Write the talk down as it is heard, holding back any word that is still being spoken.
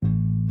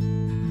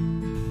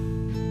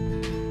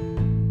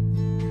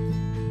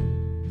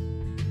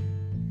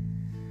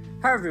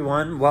Hi,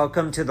 everyone.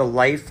 Welcome to the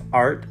Life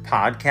Art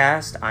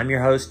Podcast. I'm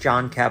your host,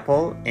 John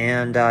Keppel,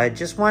 and I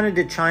just wanted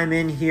to chime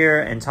in here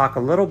and talk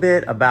a little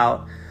bit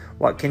about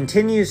what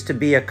continues to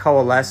be a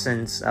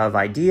coalescence of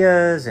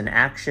ideas and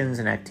actions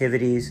and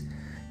activities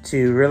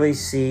to really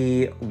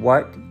see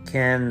what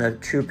can the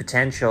true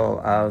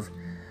potential of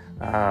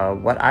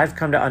what I've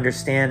come to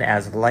understand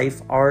as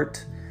life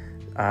art,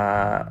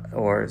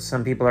 or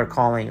some people are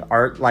calling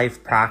art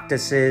life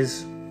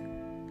practices,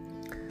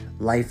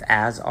 life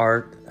as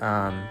art.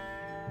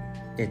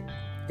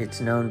 It's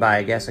known by,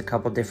 I guess, a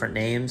couple different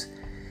names.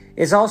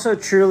 It's also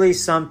truly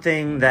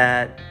something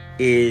that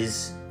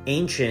is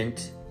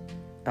ancient.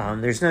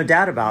 There's no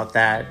doubt about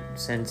that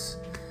since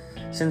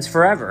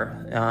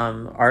forever.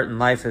 Art and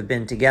life have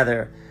been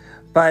together.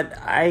 But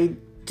I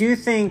do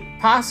think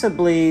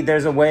possibly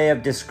there's a way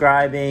of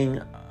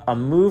describing a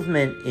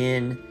movement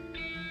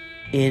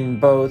in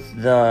both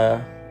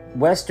the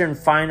Western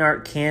fine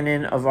art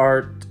canon of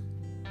art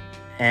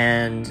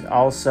and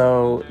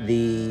also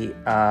the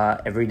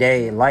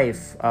everyday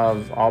life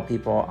of all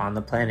people on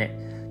the planet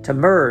to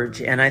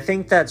merge. And I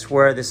think that's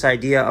where this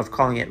idea of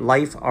calling it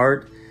life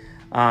art,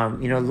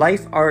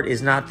 life art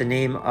is not the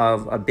name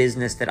of a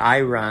business that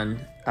I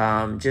run,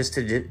 just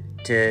to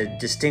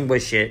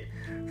distinguish it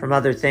from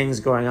other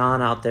things going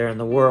on out there in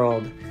the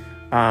world.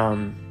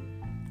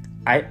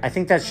 I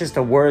think that's just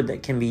a word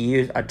that can be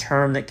used, a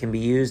term that can be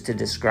used to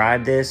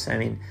describe this. I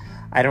mean,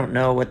 I don't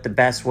know what the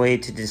best way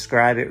to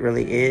describe it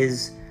really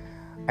is.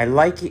 I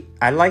like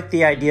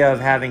the idea of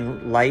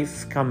having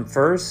life come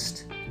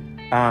first,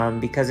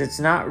 because it's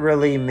not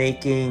really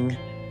making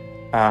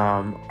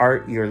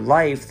art your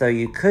life, though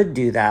you could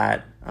do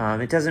that.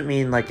 It doesn't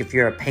mean like if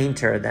you're a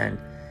painter, then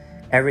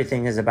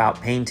everything is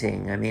about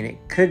painting. I mean, it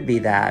could be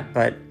that,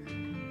 but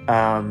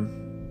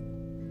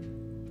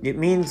it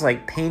means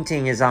like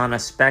painting is on a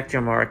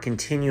spectrum or a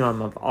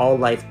continuum of all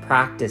life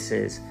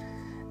practices.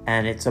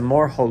 And it's a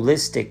more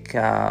holistic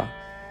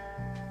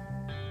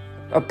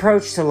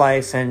approach to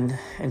life and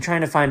trying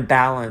to find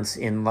balance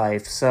in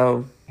life.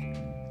 So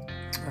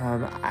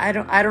I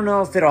don't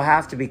know if it'll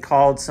have to be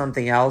called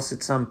something else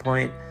at some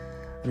point.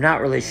 I'm not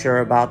really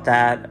sure about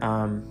that.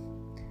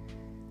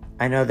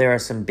 I know there are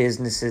some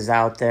businesses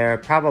out there,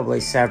 probably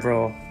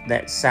several,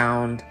 that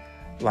sound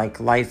like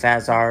life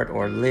as art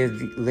or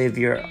live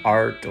your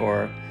art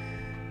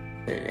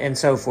and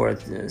so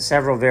forth,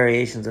 several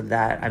variations of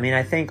that. I mean,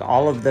 I think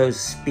all of those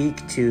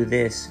speak to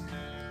this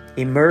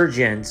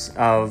emergence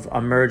of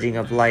a merging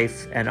of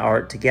life and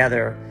art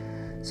together.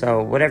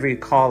 So whatever you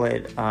call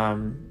it,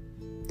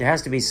 there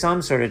has to be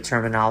some sort of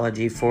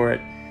terminology for it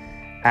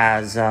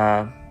as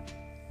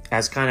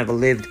kind of a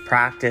lived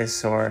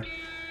practice or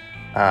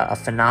a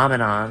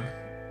phenomenon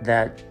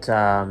that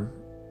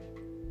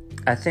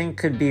I think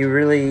could be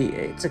really,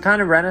 it's a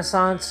kind of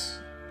renaissance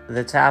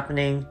that's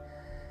happening.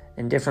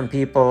 And different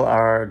people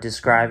are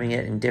describing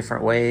it in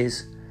different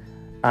ways.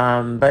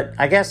 But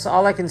I guess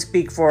all I can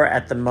speak for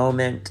at the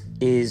moment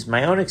is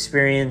my own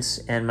experience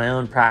and my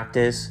own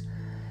practice.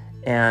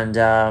 And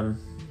I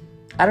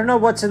don't know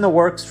what's in the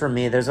works for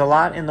me. There's a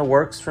lot in the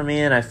works for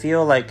me, and I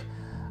feel like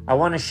I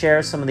want to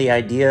share some of the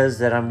ideas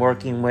that I'm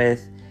working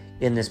with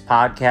in this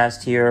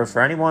podcast here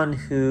for anyone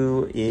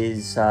who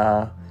is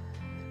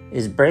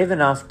brave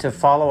enough to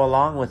follow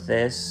along with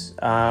this.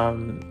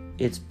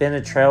 It's been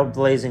a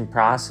trailblazing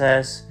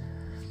process.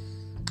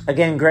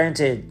 Again,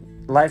 granted,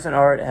 life and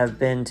art have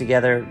been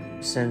together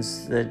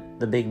since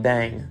the Big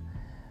Bang,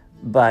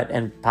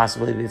 and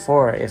possibly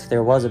before, if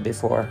there was a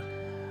before.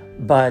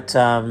 But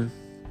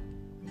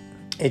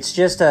it's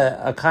just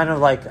a kind of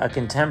like a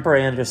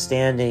contemporary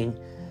understanding,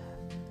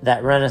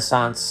 that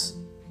Renaissance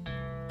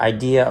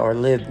idea or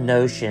lived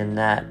notion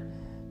that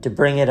to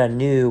bring it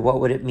anew, what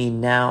would it mean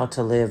now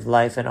to live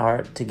life and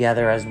art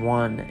together as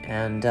one,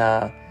 and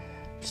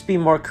just be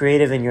more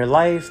creative in your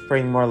life,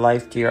 bring more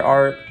life to your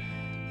art,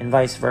 and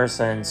vice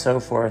versa, and so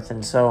forth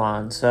and so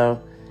on.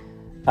 So,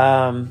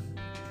 I'm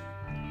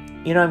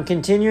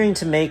continuing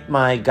to make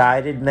my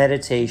guided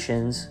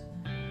meditations,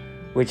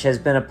 which has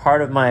been a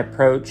part of my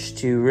approach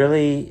to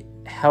really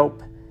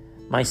help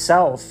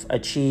myself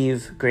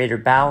achieve greater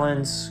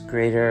balance,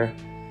 greater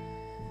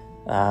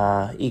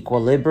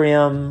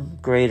equilibrium,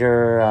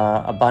 greater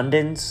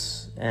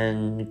abundance,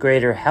 and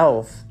greater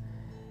health,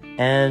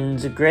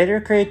 and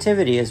greater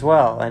creativity as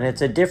well. And it's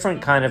a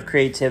different kind of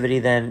creativity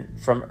than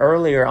from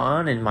earlier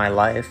on in my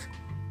life.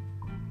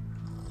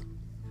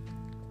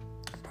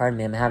 Pardon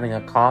me, I'm having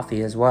a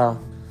coffee as well.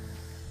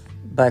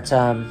 But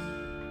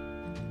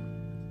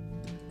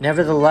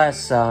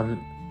nevertheless, a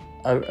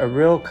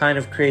real kind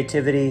of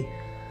creativity.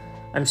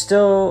 I'm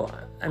still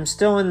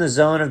in the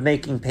zone of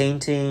making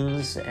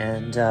paintings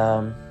and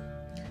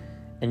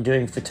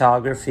doing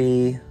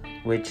photography,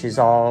 which is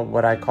all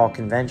what I call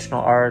conventional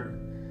art.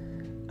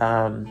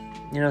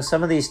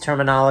 Some of these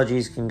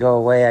terminologies can go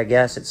away, I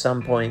guess, at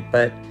some point,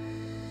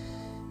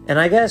 and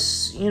I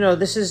guess,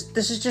 this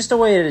is just a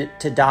way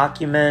to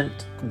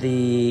document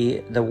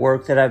the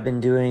work that I've been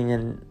doing,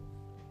 and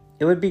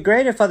it would be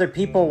great if other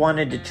people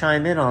wanted to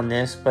chime in on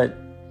this, but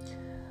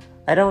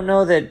I don't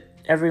know that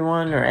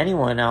everyone or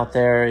anyone out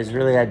there is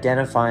really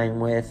identifying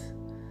with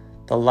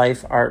the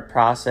life art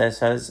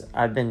process as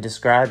I've been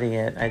describing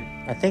it,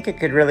 I think it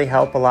could really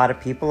help a lot of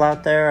people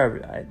out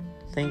there. I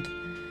think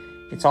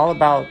it's all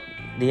about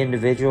the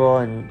individual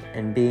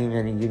and being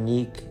a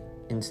unique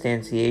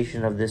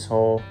instantiation of this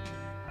whole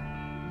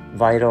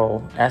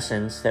vital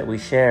essence that we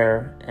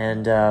share.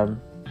 And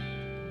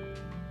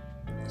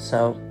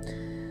so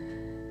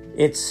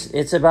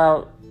it's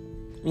about,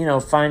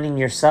 finding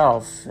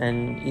yourself,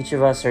 and each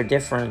of us are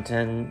different.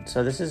 And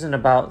so this isn't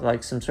about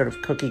like some sort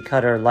of cookie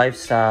cutter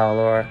lifestyle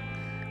or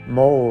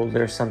mold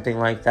or something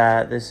like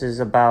that. This is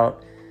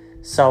about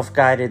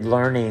self-guided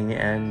learning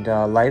and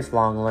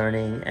lifelong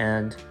learning.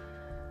 And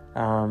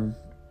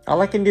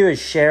all I can do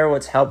is share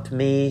what's helped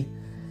me.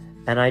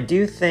 And I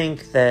do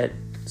think that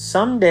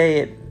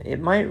someday it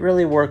might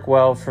really work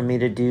well for me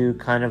to do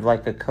kind of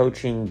like a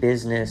coaching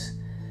business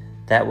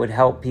that would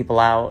help people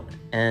out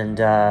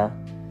and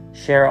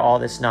share all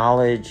this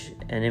knowledge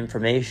and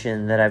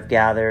information that I've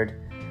gathered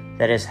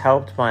that has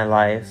helped my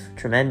life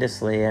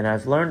tremendously. And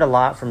I've learned a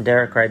lot from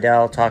Derek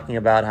Rydell, talking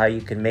about how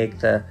you can make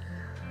the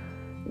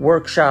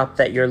workshop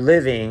that you're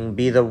living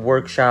be the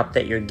workshop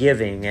that you're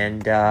giving.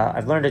 And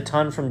I've learned a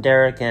ton from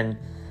Derek, and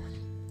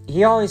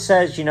he always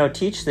says,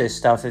 teach this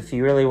stuff if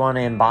you really want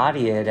to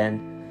embody it.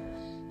 And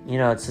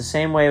it's the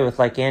same way with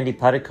like Andy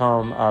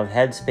Puddicombe of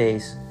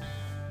Headspace,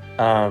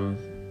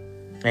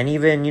 and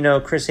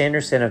even Chris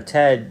Anderson of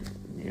TED,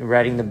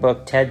 writing the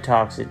book TED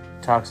Talks. It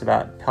talks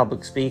about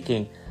public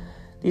speaking.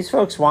 These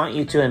folks want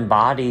you to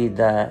embody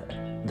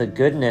the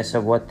goodness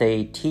of what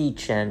they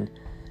teach and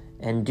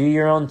do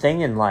your own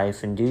thing in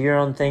life and do your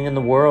own thing in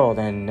the world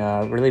and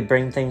really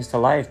bring things to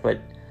life.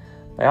 But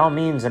by all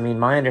means,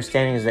 my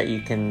understanding is that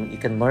you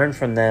can learn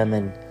from them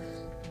and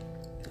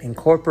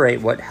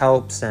incorporate what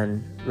helps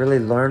and really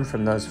learn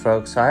from those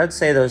folks. So I would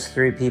say those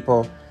three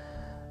people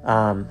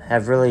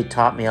have really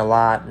taught me a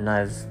lot, and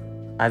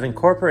I've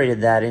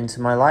incorporated that into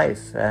my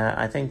life.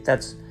 I think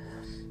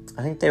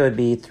they would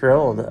be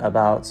thrilled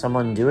about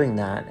someone doing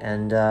that.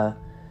 And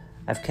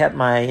I've kept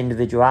my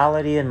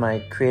individuality and my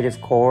creative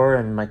core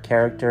and my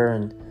character,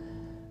 and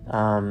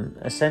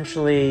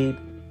essentially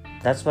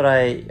that's what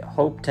I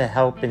hope to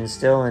help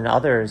instill in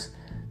others,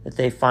 that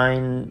they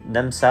find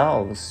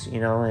themselves,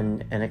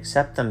 and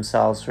accept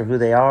themselves for who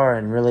they are,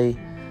 and really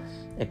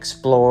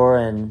explore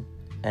and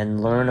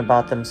learn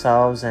about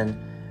themselves and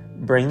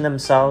bring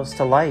themselves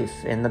to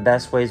life in the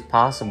best ways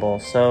possible.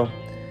 So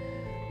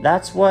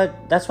that's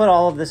what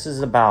all of this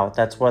is about.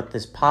 That's what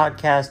this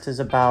podcast is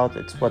about.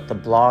 It's what the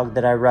blog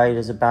that I write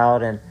is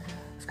about. And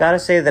I've got to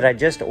say that I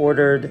just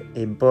ordered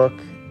a book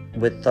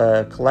with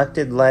the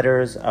collected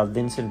letters of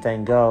Vincent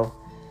van Gogh.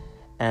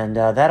 And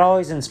that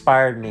always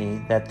inspired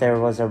me, that there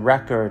was a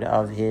record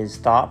of his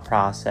thought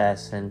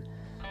process and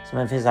some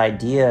of his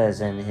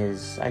ideas and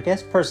his, I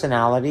guess,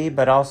 personality,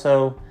 but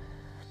also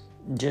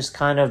just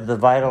kind of the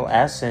vital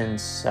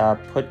essence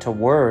put to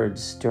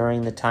words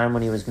during the time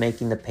when he was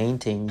making the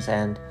paintings.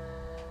 And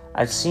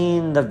I've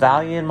seen the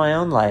value in my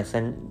own life,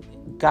 and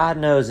God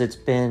knows it's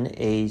been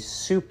a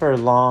super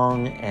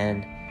long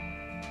and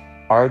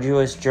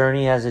arduous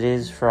journey, as it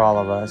is for all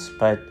of us,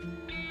 but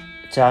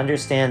to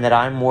understand that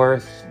I'm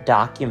worth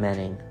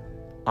documenting.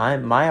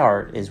 My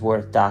art is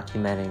worth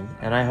documenting,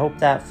 and I hope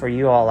that for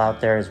you all out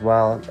there as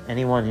well,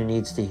 anyone who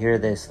needs to hear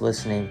this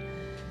listening,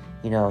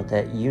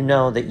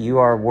 that you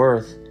are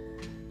worth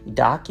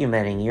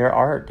documenting your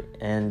art,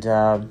 and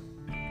that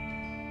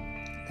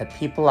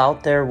people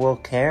out there will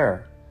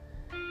care.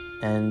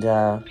 And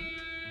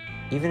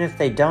even if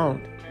they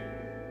don't,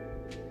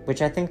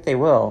 which I think they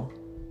will,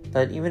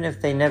 but even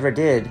if they never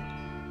did,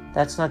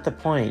 that's not the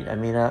point.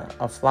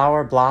 A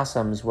flower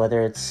blossoms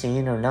whether it's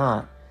seen or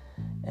not,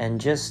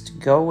 and just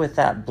go with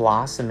that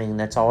blossoming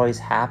that's always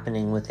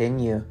happening within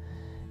you,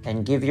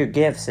 and give your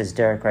gifts, as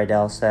Derek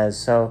Rydell says.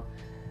 So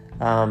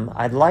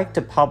I'd like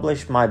to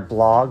publish my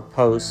blog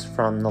posts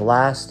from the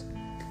last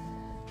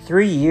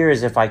 3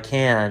 years if I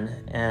can,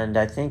 and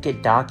I think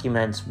it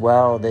documents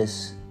well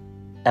this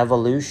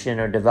evolution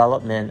or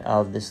development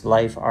of this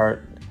life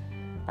art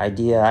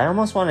idea. I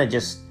almost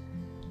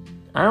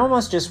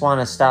just want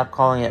to stop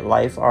calling it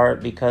life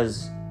art,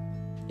 because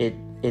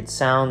it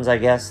sounds, I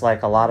guess,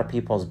 like a lot of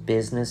people's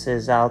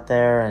businesses out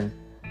there, and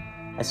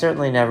I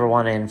certainly never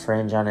want to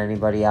infringe on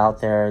anybody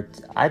out there.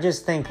 I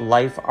just think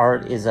life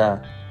art is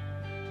a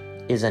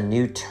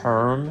new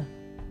term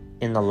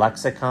in the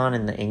lexicon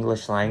in the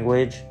English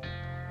language.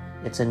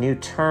 It's a new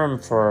term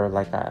for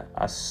like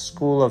a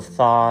school of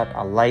thought,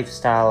 a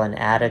lifestyle, an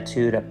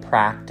attitude, a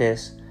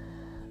practice,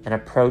 an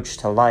approach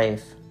to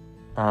life.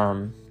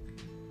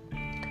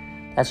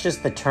 That's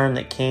just the term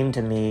that came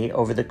to me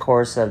over the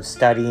course of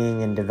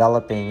studying and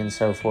developing and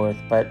so forth.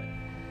 But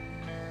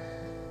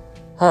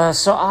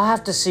so I'll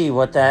have to see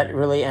what that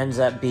really ends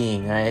up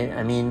being.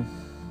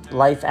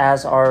 Life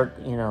as art,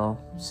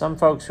 some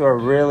folks who are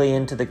really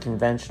into the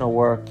conventional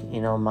work,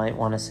 might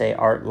want to say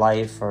art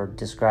life or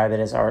describe it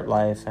as art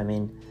life.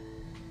 In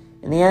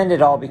the end,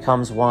 it all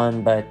becomes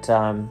one. But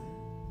I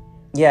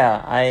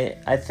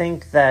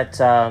think that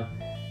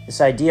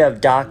this idea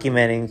of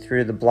documenting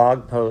through the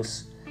blog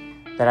posts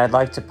that I'd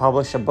like to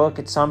publish a book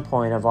at some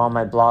point of all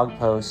my blog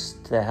posts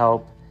to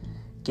help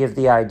give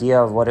the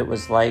idea of what it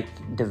was like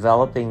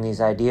developing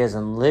these ideas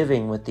and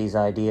living with these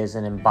ideas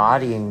and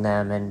embodying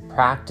them and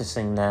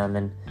practicing them.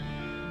 And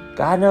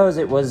God knows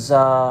it was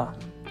a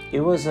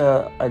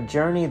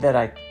journey that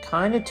I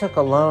kind of took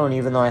alone,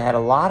 even though I had a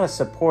lot of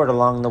support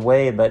along the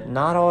way, but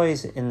not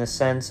always in the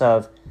sense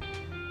of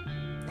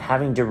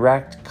having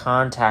direct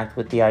contact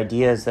with the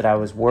ideas that I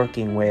was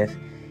working with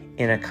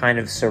in a kind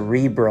of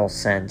cerebral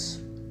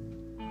sense.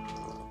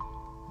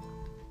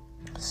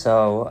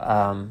 So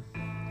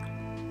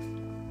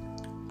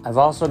I've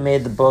also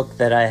made the book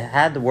that I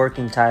had the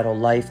working title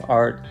Life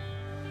Art.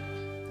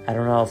 I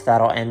don't know if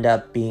that'll end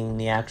up being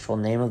the actual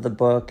name of the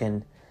book,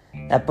 and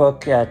that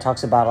book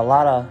talks about a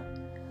lot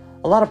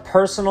of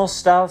personal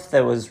stuff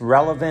that was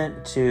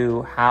relevant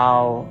to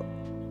how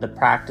the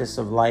practice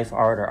of life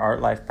art or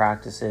art life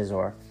practices,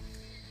 or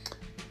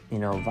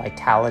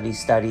vitality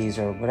studies,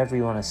 or whatever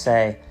you want to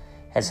say,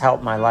 has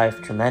helped my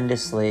life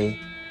tremendously.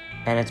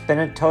 And it's been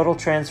a total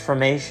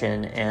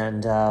transformation,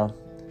 and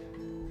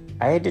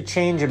I had to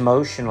change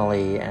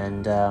emotionally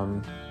and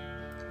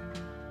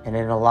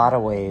in a lot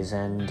of ways,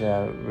 and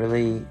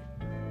really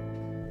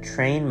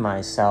train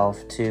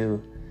myself to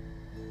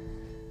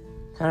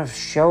kind of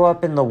show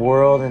up in the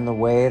world in the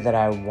way that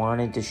I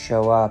wanted to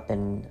show up,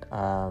 and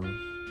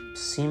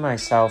see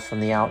myself from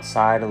the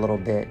outside a little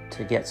bit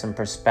to get some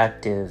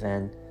perspective.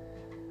 And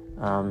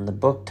the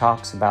book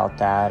talks about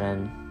that,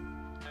 and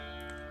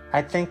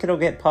I think it'll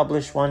get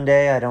published one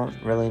day. I don't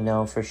really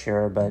know for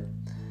sure, but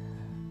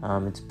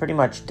it's pretty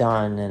much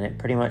done, and it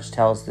pretty much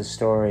tells the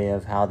story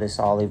of how this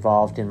all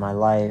evolved in my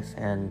life.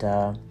 And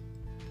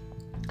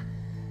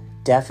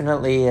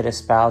definitely it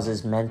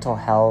espouses mental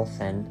health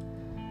and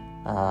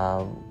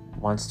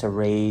wants to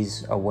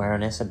raise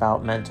awareness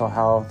about mental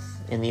health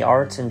in the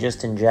arts and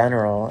just in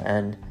general,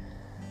 and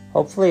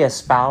hopefully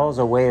espouse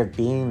a way of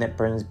being that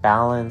brings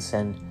balance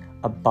and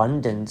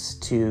abundance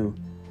to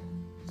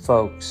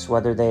folks,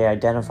 whether they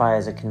identify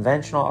as a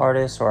conventional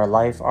artist or a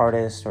life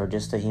artist or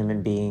just a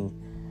human being,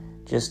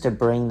 just to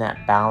bring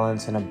that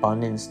balance and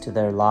abundance to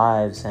their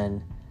lives.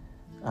 And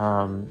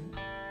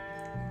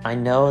I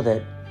know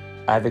that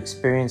I've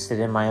experienced it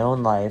in my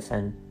own life,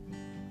 and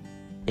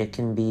it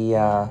can be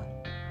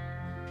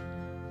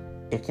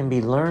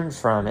learned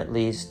from, at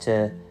least,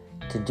 to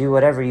do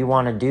whatever you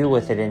want to do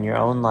with it in your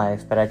own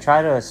life. But I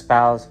try to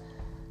espouse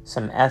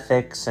some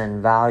ethics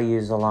and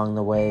values along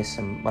the way,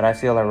 some what I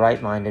feel are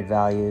right-minded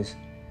values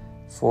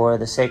for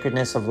the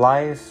sacredness of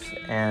life,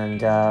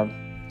 and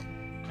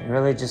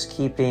really just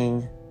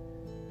keeping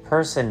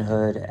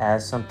personhood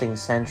as something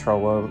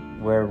central,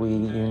 where we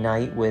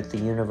unite with the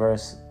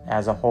universe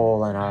as a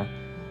whole, and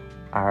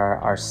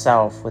our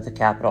self with a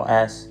capital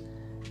S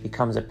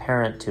becomes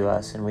apparent to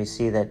us, and we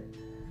see that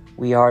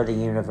we are the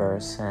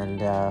universe,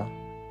 and the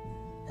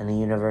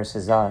universe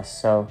is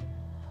us. So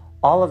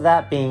all of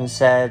that being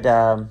said,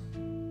 I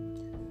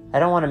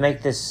don't want to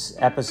make this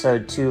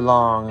episode too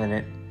long, and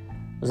it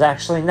was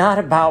actually not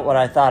about what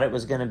I thought it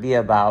was going to be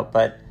about,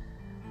 but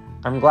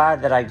I'm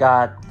glad that I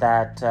got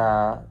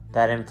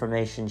that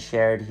information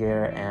shared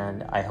here,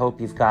 and I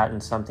hope you've gotten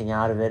something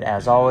out of it,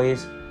 as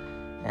always.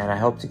 And I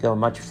hope to go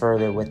much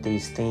further with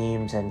these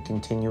themes and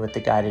continue with the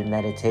guided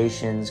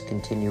meditations,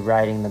 continue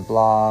writing the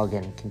blog,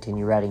 and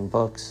continue writing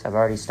books. I've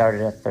already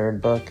started a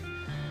third book.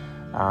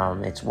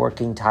 Its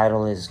working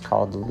title is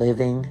called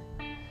Living,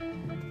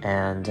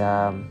 and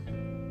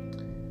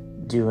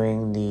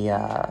doing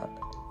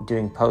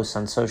posts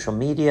on social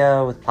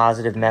media with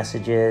positive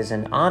messages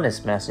and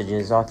honest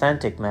messages,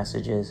 authentic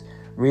messages,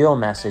 real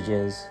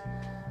messages.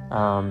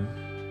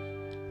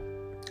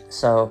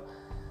 So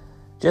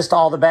just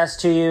all the best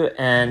to you,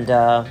 and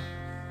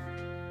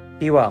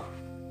be well.